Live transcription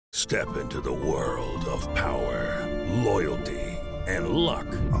Step into the world of power, loyalty, and luck.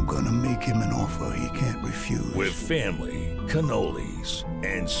 I'm gonna make him an offer he can't refuse. With family, cannolis,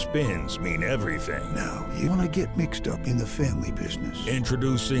 and spins mean everything. Now, you wanna get mixed up in the family business.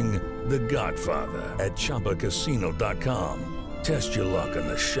 Introducing The Godfather at ChumbaCasino.com. Test your luck in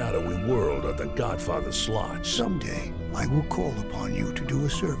the shadowy world of The Godfather slot. Someday, I will call upon you to do a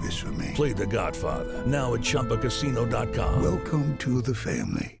service for me. Play The Godfather, now at ChumbaCasino.com. Welcome to the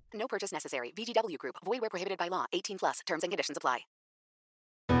family. No purchase necessary. VGW Group. Void where prohibited by law. 18 plus. Terms and conditions apply.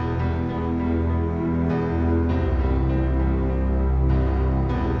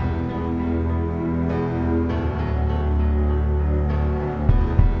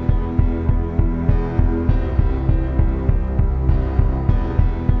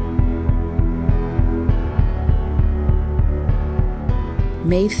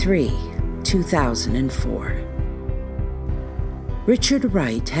 May 3, 2004. Richard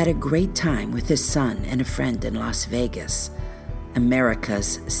Wright had a great time with his son and a friend in Las Vegas,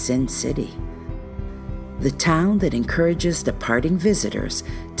 America's Sin City, the town that encourages departing visitors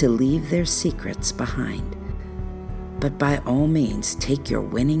to leave their secrets behind. But by all means, take your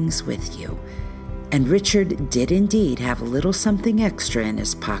winnings with you. And Richard did indeed have a little something extra in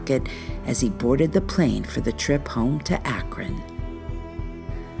his pocket as he boarded the plane for the trip home to Akron.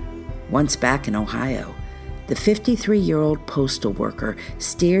 Once back in Ohio, the 53-year-old postal worker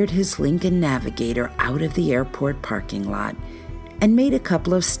steered his Lincoln Navigator out of the airport parking lot and made a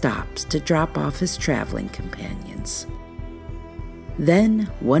couple of stops to drop off his traveling companions.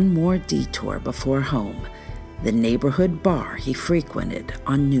 Then one more detour before home, the neighborhood bar he frequented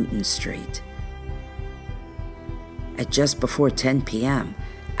on Newton Street. At just before 10 p.m.,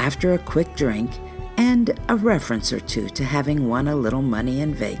 after a quick drink and a reference or two to having won a little money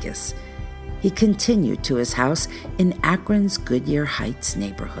in Vegas, he continued to his house in Akron's Goodyear Heights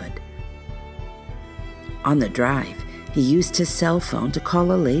neighborhood. On the drive, he used his cell phone to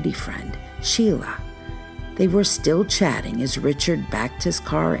call a lady friend, Sheila. They were still chatting as Richard backed his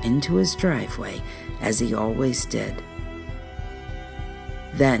car into his driveway, as he always did.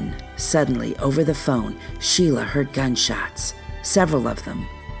 Then, suddenly, over the phone, Sheila heard gunshots, several of them.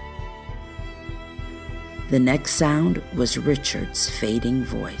 The next sound was Richard's fading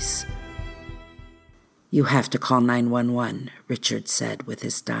voice. "You have to call 911, Richard said with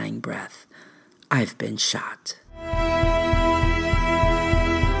his dying breath. "I've been shot."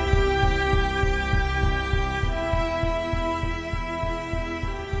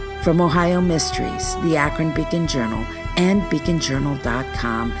 From Ohio Mysteries, the Akron Beacon Journal, and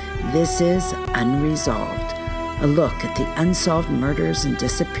BeaconJournal.com, this is Unresolved, a look at the unsolved murders and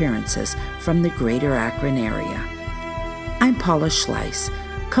disappearances from the greater Akron area. I'm Paula Schleiss,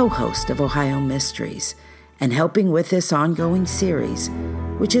 co-host of Ohio Mysteries, and helping with this ongoing series,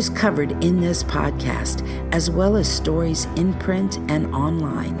 which is covered in this podcast, as well as stories in print and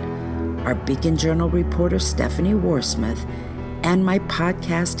online, are Beacon Journal reporter Stephanie Warsmith and my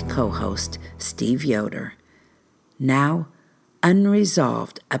podcast co-host, Steve Yoder. Now,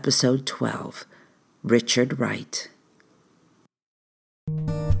 Unresolved, Episode 12, Richard Wright.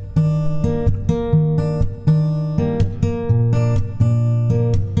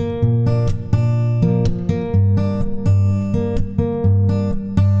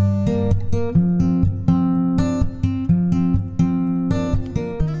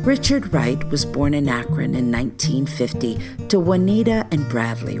 Richard Wright was born in Akron in 1950 to Juanita and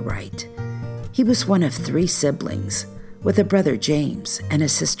Bradley Wright. He was one of 3 siblings, with a brother James and a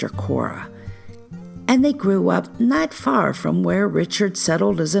sister Cora. And they grew up not far from where Richard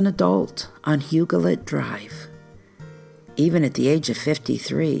settled as an adult on Huguelet Drive. Even at the age of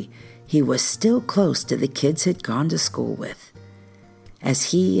 53, he was still close to the kids he'd gone to school with.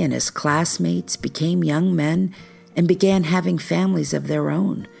 As he and his classmates became young men and began having families of their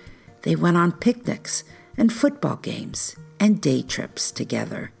own, they went on picnics and football games and day trips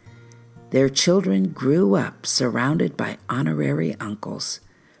together. Their children grew up surrounded by honorary uncles.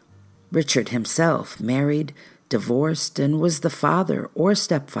 Richard himself married, divorced, and was the father or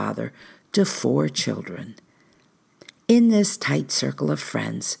stepfather to 4 children. In this tight circle of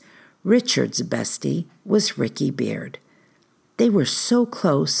friends, Richard's bestie was Ricky Beard. They were so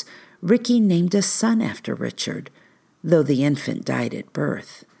close, Ricky named a son after Richard, though the infant died at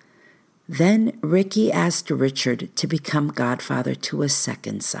birth. Then Ricky asked Richard to become godfather to a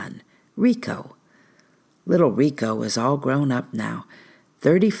second son, Rico. Little Rico is all grown up now,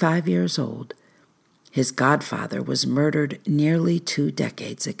 35 years old. His godfather was murdered nearly 2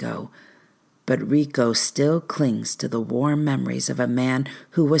 decades ago, but Rico still clings to the warm memories of a man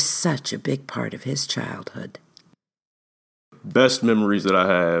who was such a big part of his childhood. best memories that I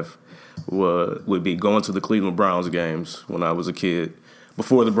have would be going to the Cleveland Browns games when I was a kid,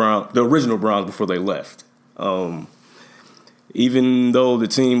 before the original Browns, before they left. Even though the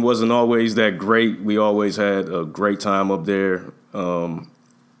team wasn't always that great, we always had a great time up there.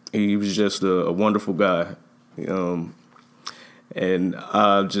 He was just a wonderful guy. And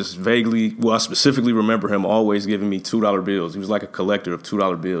I just I specifically remember him always giving me $2 bills. He was like a collector of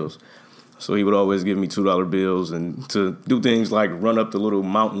 $2 bills. So he would always give me $2 bills and to do things like run up the little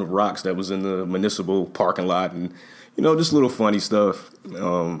mountain of rocks that was in the municipal parking lot and, just little funny stuff.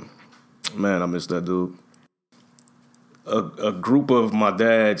 Man, I miss that dude. A group of my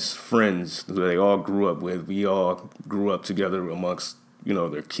dad's friends that they all grew up with, we all grew up together amongst,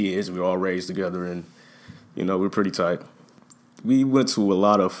 their kids. We were all raised together and, we're pretty tight. We went to a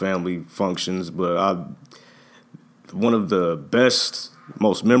lot of family functions, but one of the best,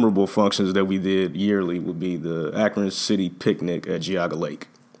 most memorable functions that we did yearly would be the Akron City picnic at Geauga Lake.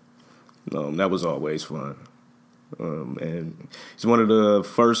 That was always fun. And he's one of the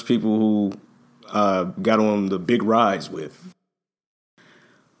first people who got on the big rides with.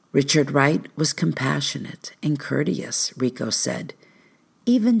 Richard Wright was compassionate and courteous, Rico said,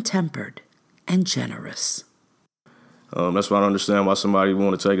 even-tempered and generous. That's why I don't understand why somebody would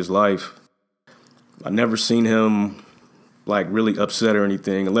want to take his life. I never seen him really upset or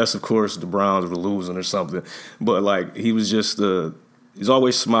anything, unless of course the Browns were losing or something. But he was just he's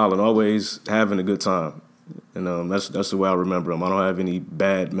always smiling, always having a good time, and that's the way I remember him. I don't have any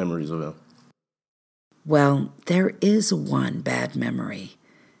bad memories of him. Well, there is one bad memory.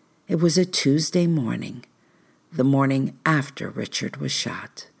 It was a Tuesday morning, the morning after Richard was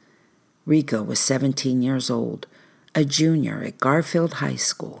shot. Rico was 17 years old, a junior at Garfield High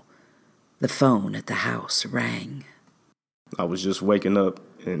School. The phone at the house rang. I was just waking up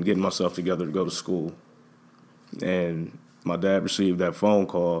and getting myself together to go to school. And my dad received that phone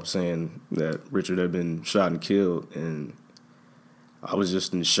call saying that Richard had been shot and killed. And I was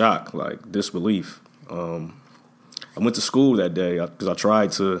just in shock, disbelief. I went to school that day because I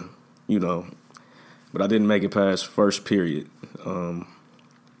tried to, but I didn't make it past first period.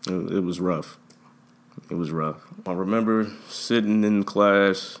 It was rough. It was rough. I remember sitting in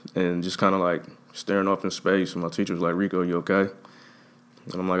class and just kind of staring off in space, and my teacher was like, "Rico, you okay?"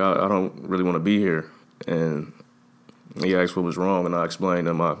 And I'm like, I don't really want to be here. And he asked what was wrong, and I explained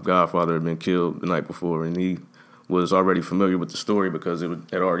that my godfather had been killed the night before, and he was already familiar with the story because it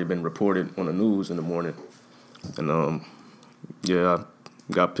had already been reported on the news in the morning. And, I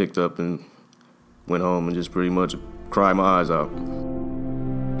got picked up and went home and just pretty much cried my eyes out.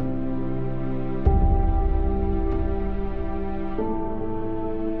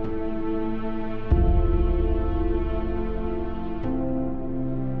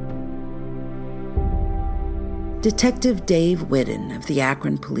 Detective Dave Whitten of the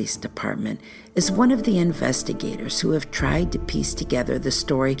Akron Police Department is one of the investigators who have tried to piece together the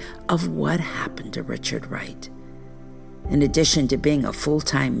story of what happened to Richard Wright. In addition to being a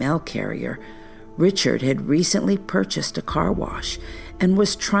full-time mail carrier, Richard had recently purchased a car wash and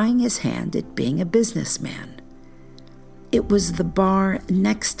was trying his hand at being a businessman. It was the bar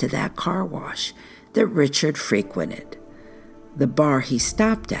next to that car wash that Richard frequented, the bar he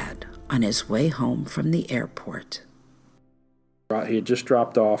stopped at on his way home from the airport. He had just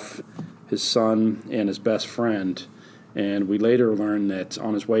dropped off his son and his best friend, and we later learned that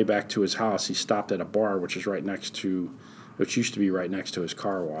on his way back to his house, he stopped at a bar which used to be right next to his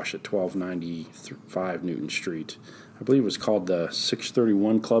car wash at 1295 Newton Street. I believe it was called the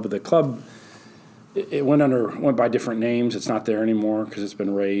 631 Club. The club, it went by different names. It's not there anymore because it's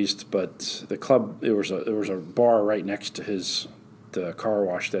been razed. But the club, there was a bar right next to the car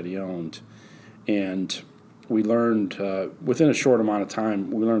wash that he owned, and we learned within a short amount of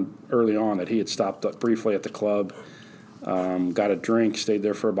time. We learned early on that he had stopped up briefly at the club, got a drink, stayed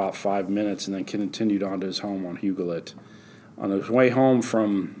there for about 5 minutes, and then continued on to his home on Huguelit. On his way home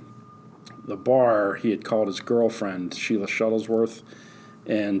from the bar, he had called his girlfriend, Sheila Shuttlesworth,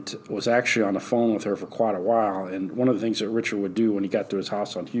 and was actually on the phone with her for quite a while. And one of the things that Richard would do when he got to his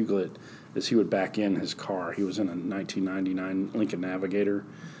house on Huguelit is he would back in his car. He was in a 1999 Lincoln Navigator.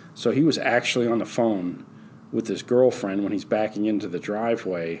 So he was actually on the phone with his girlfriend when he's backing into the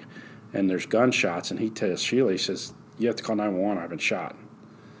driveway, and there's gunshots, and he tells Sheila, he says, "You have to call 911, I've been shot."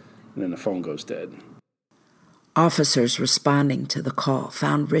 And then the phone goes dead. Officers responding to the call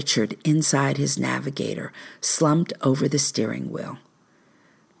found Richard inside his Navigator, slumped over the steering wheel.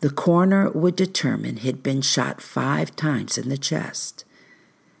 The coroner would determine he'd been shot 5 times in the chest.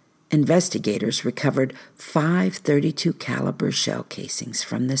 Investigators recovered 5 .32 caliber shell casings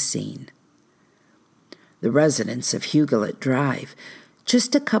from the scene. The residents of Huguelet Drive,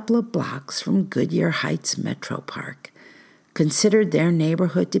 just a couple of blocks from Goodyear Heights Metro Park, considered their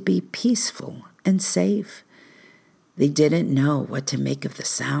neighborhood to be peaceful and safe. They didn't know what to make of the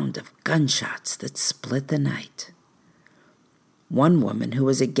sound of gunshots that split the night. One woman who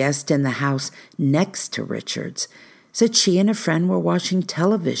was a guest in the house next to Richard's said she and a friend were watching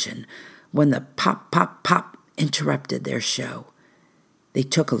television when the pop, pop, pop interrupted their show. They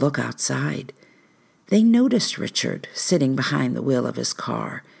took a look outside. They noticed Richard sitting behind the wheel of his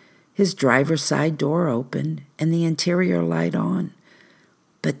car, his driver's side door open and the interior light on.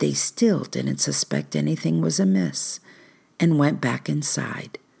 But they still didn't suspect anything was amiss and went back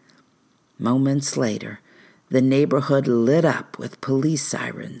inside. Moments later, the neighborhood lit up with police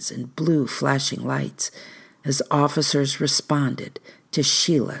sirens and blue flashing lights as officers responded to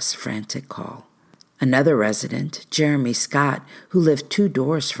Sheila's frantic call. Another resident, Jeremy Scott, who lived 2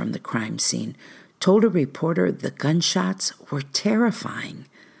 doors from the crime scene, told a reporter the gunshots were terrifying.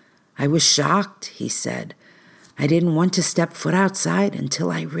 "I was shocked," he said. "I didn't want to step foot outside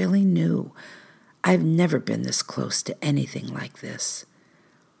until I really knew. I've never been this close to anything like this."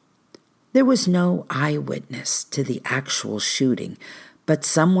 There was no eyewitness to the actual shooting, but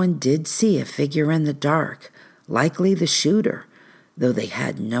someone did see a figure in the dark, likely the shooter, though they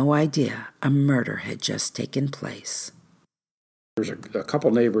had no idea a murder had just taken place. There's a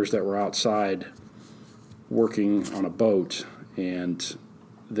couple neighbors that were outside working on a boat, and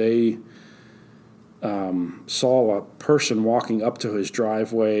they saw a person walking up to his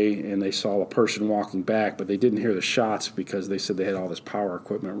driveway, and they saw a person walking back, but they didn't hear the shots because they said they had all this power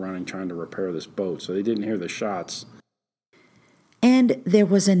equipment running trying to repair this boat, so they didn't hear the shots. And there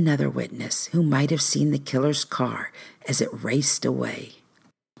was another witness who might have seen the killer's car as it raced away.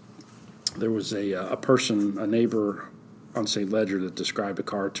 There was a person, a neighbor on St. Ledger, that described a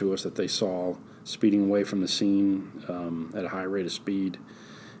car to us that they saw speeding away from the scene at a high rate of speed,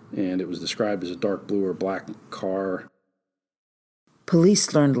 and it was described as a dark blue or black car.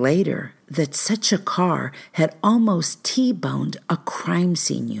 Police learned later that such a car had almost T-boned a crime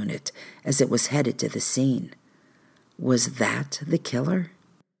scene unit as it was headed to the scene. Was that the killer?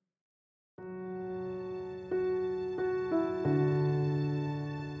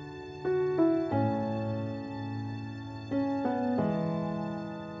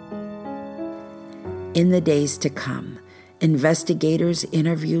 In the days to come, investigators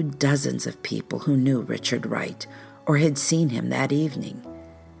interviewed dozens of people who knew Richard Wright or had seen him that evening.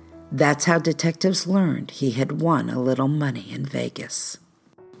 That's how detectives learned he had won a little money in Vegas.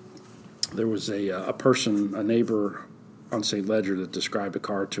 There was a person, a neighbor on St. Ledger, that described a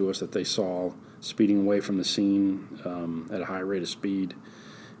car to us that they saw speeding away from the scene at a high rate of speed,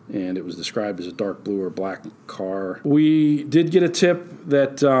 and it was described as a dark blue or black car. We did get a tip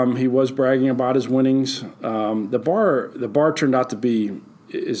that he was bragging about his winnings. The bar turned out to be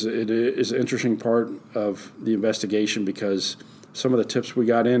is an interesting part of the investigation because some of the tips we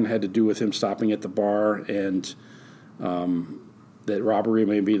got in had to do with him stopping at the bar, and that robbery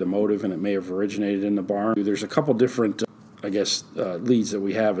may be the motive, and it may have originated in the bar. There's a couple different, leads that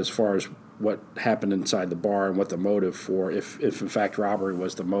we have as far as what happened inside the bar and what the motive for, if in fact robbery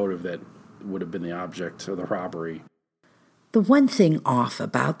was the motive that would have been the object of the robbery. The one thing off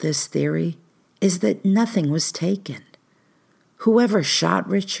about this theory is that nothing was taken. Whoever shot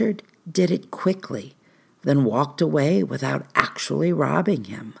Richard did it quickly, then walked away without actually robbing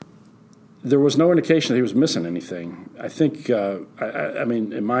him. There was no indication that he was missing anything. I think,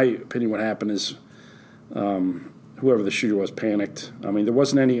 in my opinion, what happened is whoever the shooter was panicked. There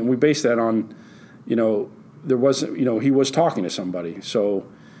wasn't any, and we based that on, there wasn't, he was talking to somebody. So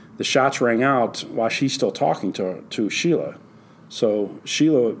the shots rang out while she's still talking to Sheila. So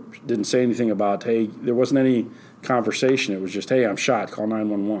Sheila didn't say anything about, hey, there wasn't any conversation. It was just, hey, I'm shot, call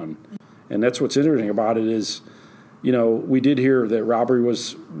 911. And that's what's interesting about it is, we did hear that robbery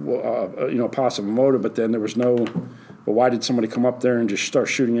was, a possible motive, but then there was no, but why did somebody come up there and just start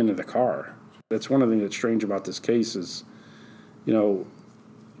shooting into the car? That's one of the things that's strange about this case is,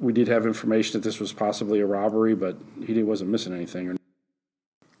 we did have information that this was possibly a robbery, but he wasn't missing anything.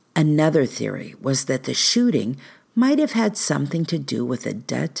 Another theory was that the shooting might have had something to do with a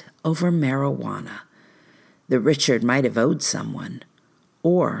debt over marijuana, that Richard might have owed someone,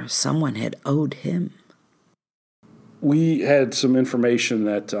 or someone had owed him. We had some information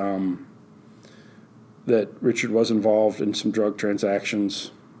that that Richard was involved in some drug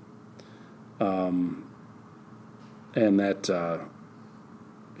transactions, and that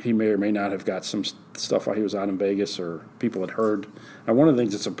he may or may not have got some stuff while he was out in Vegas or people had heard. And one of the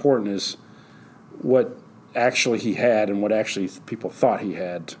things that's important is what actually he had and what actually people thought he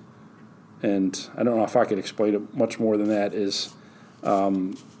had and I don't know if I could explain it much more than that, is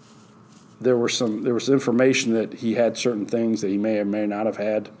there was information that he had certain things that he may or may not have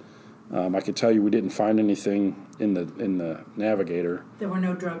had. I can tell you we didn't find anything in the Navigator. There were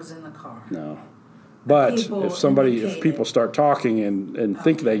no drugs in the car. No. But if people start talking and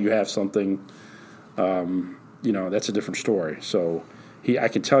think that you have something, that's a different story. So I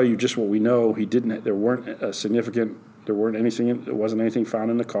can tell you just what we know. There wasn't anything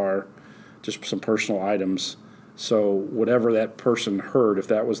found in the car, just some personal items. So whatever that person heard, if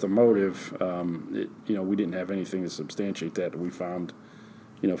that was the motive, we didn't have anything to substantiate that we found,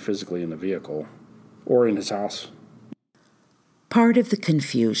 physically in the vehicle or in his house. Part of the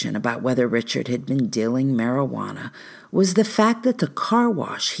confusion about whether Richard had been dealing marijuana was the fact that the car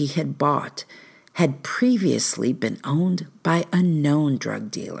wash he had bought had previously been owned by a known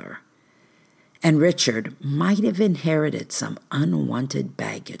drug dealer. And Richard might have inherited some unwanted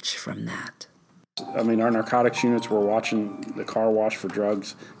baggage from that. I mean, our narcotics units were watching the car wash for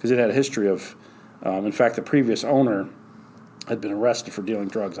drugs because it had a history of, in fact, the previous owner had been arrested for dealing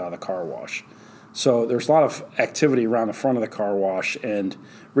drugs out of the car wash. So there's a lot of activity around the front of the car wash, and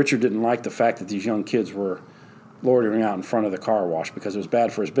Richard didn't like the fact that these young kids were loitering out in front of the car wash because it was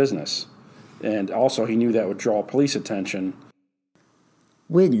bad for his business. And also he knew that would draw police attention.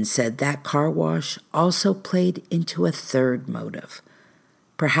 Whidden said that car wash also played into a third motive,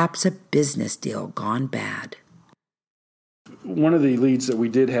 perhaps a business deal gone bad. One of the leads that we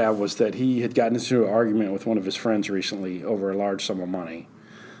did have was that he had gotten into an argument with one of his friends recently over a large sum of money.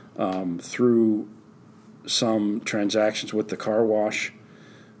 Through some transactions with the car wash.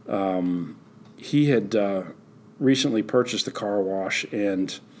 He had recently purchased the car wash,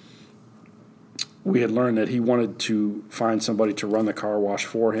 and we had learned that he wanted to find somebody to run the car wash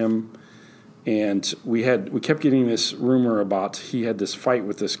for him. And we kept getting this rumor about he had this fight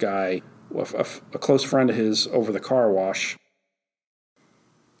with this guy, a close friend of his, over the car wash.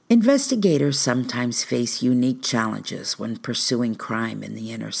 Investigators sometimes face unique challenges when pursuing crime in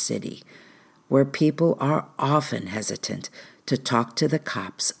the inner city, where people are often hesitant to talk to the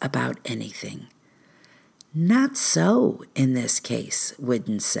cops about anything. Not so in this case,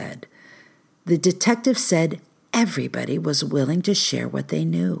 Whidden said. The detective said everybody was willing to share what they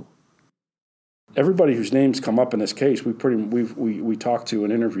knew. Everybody whose names come up in this case, we talked to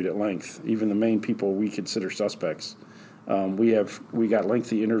and interviewed at length, even the main people we consider suspects. We got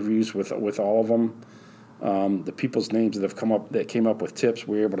lengthy interviews with all of them. The people's names that came up with tips,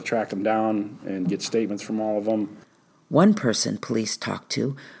 we were able to track them down and get statements from all of them. One person police talked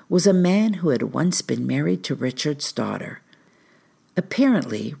to was a man who had once been married to Richard's daughter.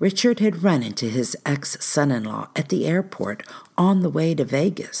 Apparently, Richard had run into his ex-son-in-law at the airport on the way to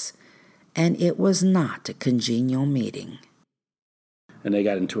Vegas, and it was not a congenial meeting. And they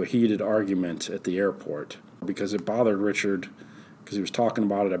got into a heated argument at the airport because it bothered Richard because he was talking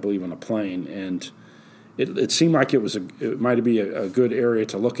about it, I believe, on a plane. And it seemed like it might be a good area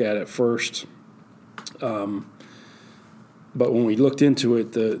to look at first. But when we looked into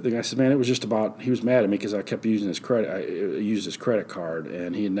it, the guy said, man, it was just about, he was mad at me because I kept using his credit. I used his credit card,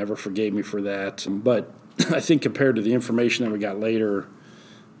 and he never forgave me for that. But I think compared to the information that we got later,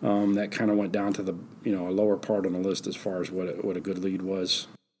 that kind of went down to the a lower part on the list as far as what a good lead was.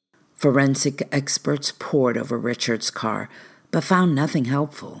 Forensic experts pored over Richard's car, but found nothing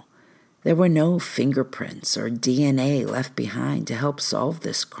helpful. There were no fingerprints or DNA left behind to help solve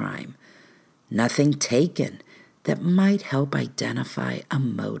this crime. Nothing taken that might help identify a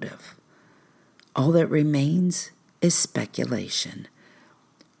motive. All that remains is speculation.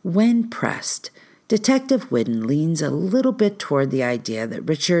 When pressed, Detective Whidden leans a little bit toward the idea that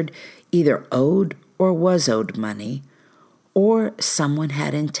Richard either owed or was owed money, or someone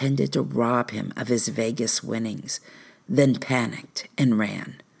had intended to rob him of his Vegas winnings, then panicked and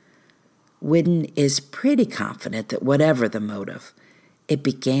ran. Whidden is pretty confident that whatever the motive, it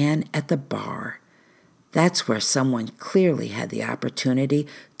began at the bar. That's where someone clearly had the opportunity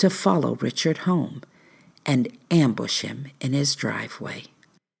to follow Richard home and ambush him in his driveway.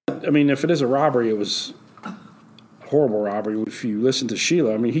 I mean, if it is a robbery, it was a horrible robbery. If you listen to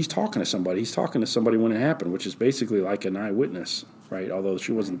Sheila, I mean, he's talking to somebody. He's talking to somebody when it happened, which is basically like an eyewitness, right? Although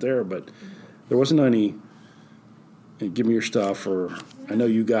she wasn't there, but there wasn't any, give me your stuff, or I know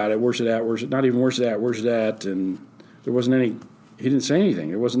you got it. Where's it at? Where's it? Not even where's it at? Where's it at? And there wasn't any, he didn't say anything.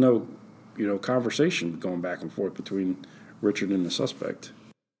 There wasn't no, conversation going back and forth between Richard and the suspect.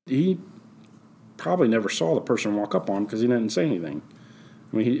 He probably never saw the person walk up on him because he didn't say anything.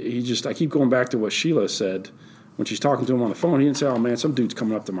 I mean, he just, I keep going back to what Sheila said when she's talking to him on the phone. He didn't say, oh, man, some dude's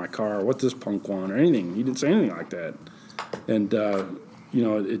coming up to my car, or what this punk want, or anything. He didn't say anything like that. And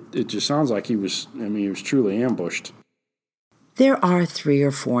it just sounds like he was truly ambushed. There are 3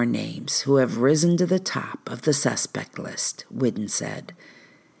 or 4 names who have risen to the top of the suspect list, Whidden said.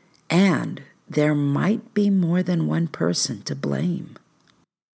 And there might be more than one person to blame.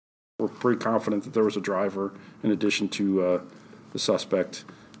 We're pretty confident that there was a driver in addition to the suspect,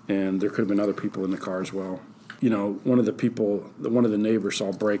 and there could have been other people in the car as well. One of the neighbors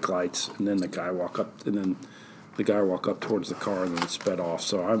saw brake lights, and then the guy walk up towards the car and then sped off.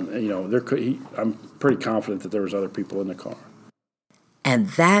 So I'm pretty confident that there was other people in the car. And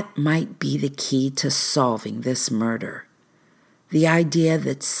that might be the key to solving this murder. The idea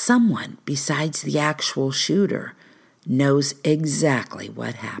that someone besides the actual shooter knows exactly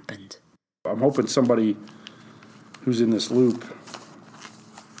what happened. I'm hoping somebody who's in this loop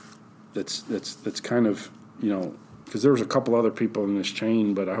that's kind of, because there was a couple other people in this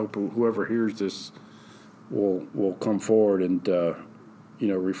chain, but I hope whoever hears this will come forward and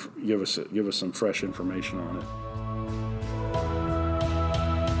give us some fresh information on it.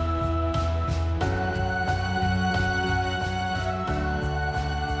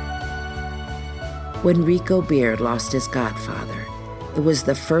 When Rico Beard lost his godfather, it was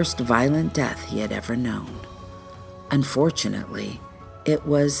the first violent death he had ever known. Unfortunately, it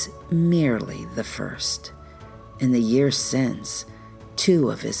was merely the first. In the years since,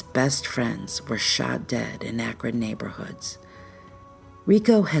 2 of his best friends were shot dead in Akron neighborhoods.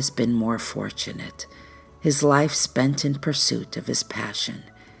 Rico has been more fortunate, his life spent in pursuit of his passion.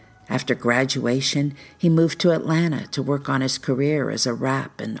 After graduation, he moved to Atlanta to work on his career as a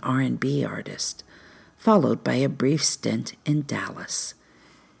rap and R&B artist, followed by a brief stint in Dallas.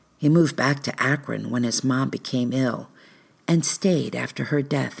 He moved back to Akron when his mom became ill and stayed after her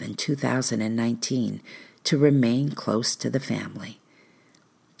death in 2019 to remain close to the family.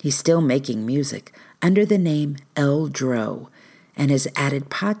 He's still making music under the name El Dro and has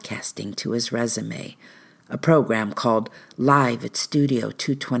added podcasting to his resume, a program called Live at Studio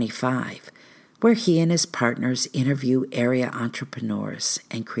 225, where he and his partners interview area entrepreneurs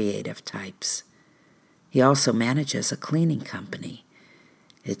and creative types. He also manages a cleaning company.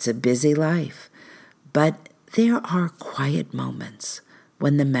 It's a busy life, but there are quiet moments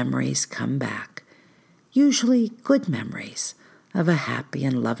when the memories come back, usually good memories of a happy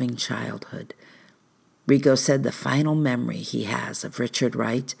and loving childhood. Rico said the final memory he has of Richard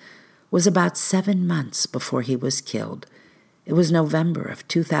Wright was about 7 months before he was killed. It was November of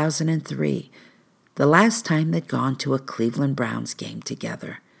 2003, the last time they'd gone to a Cleveland Browns game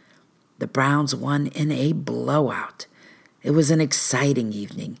together. The Browns won in a blowout. It was an exciting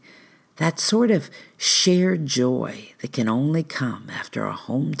evening, that sort of shared joy that can only come after a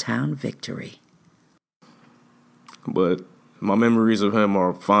hometown victory. But my memories of him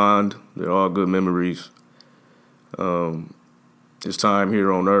are fond. They're all good memories. His time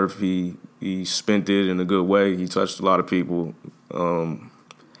here on Earth, he spent it in a good way. He touched a lot of people.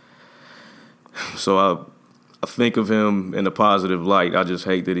 So I think of him in a positive light. I just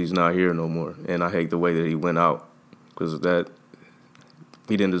hate that he's not here no more, and I hate the way that he went out, because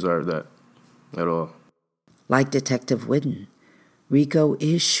he didn't deserve that at all. Like Detective Whidden, Rico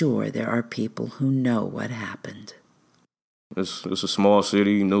is sure there are people who know what happened. It's a small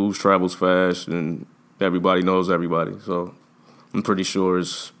city. News travels fast, and everybody knows everybody. So I'm pretty sure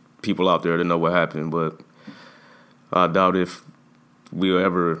there's people out there that know what happened, but I doubt if we'll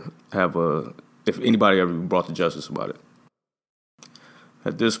ever if anybody ever brought to justice about it.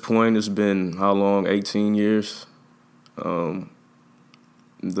 At this point, it's been, how long? 18 years. It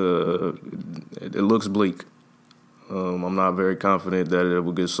looks bleak. I'm not very confident that it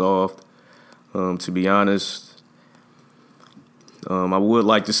will get solved. To be honest, I would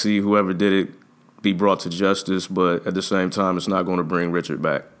like to see whoever did it be brought to justice, but at the same time, it's not going to bring Richard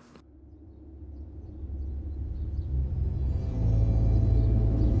back.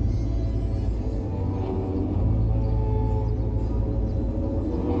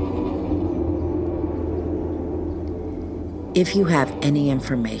 If you have any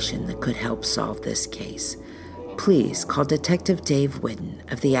information that could help solve this case, please call Detective Dave Whidden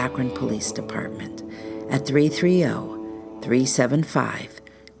of the Akron Police Department at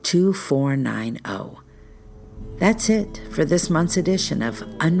 330-375-2490. That's it for this month's edition of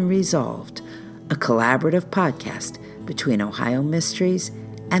Unresolved, a collaborative podcast between Ohio Mysteries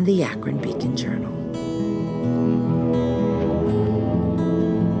and the Akron Beacon Journal.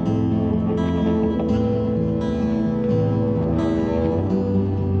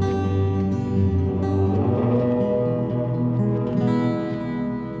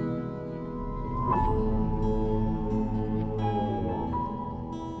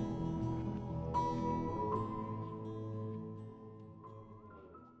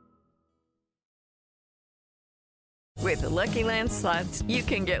 With the Lucky Land Slots, you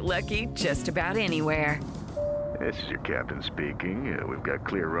can get lucky just about anywhere. This is your captain speaking. We've got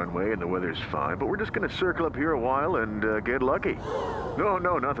clear runway and the weather's fine, but we're just going to circle up here a while and get lucky.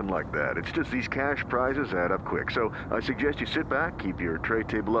 No, nothing like that. It's just these cash prizes add up quick. So I suggest you sit back, keep your tray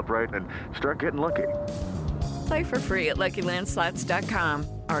table upright, and start getting lucky. Play for free at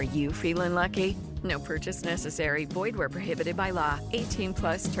LuckyLandSlots.com. Are you feeling lucky? No purchase necessary. Void where prohibited by law.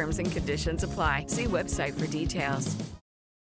 18+ terms and conditions apply. See website for details.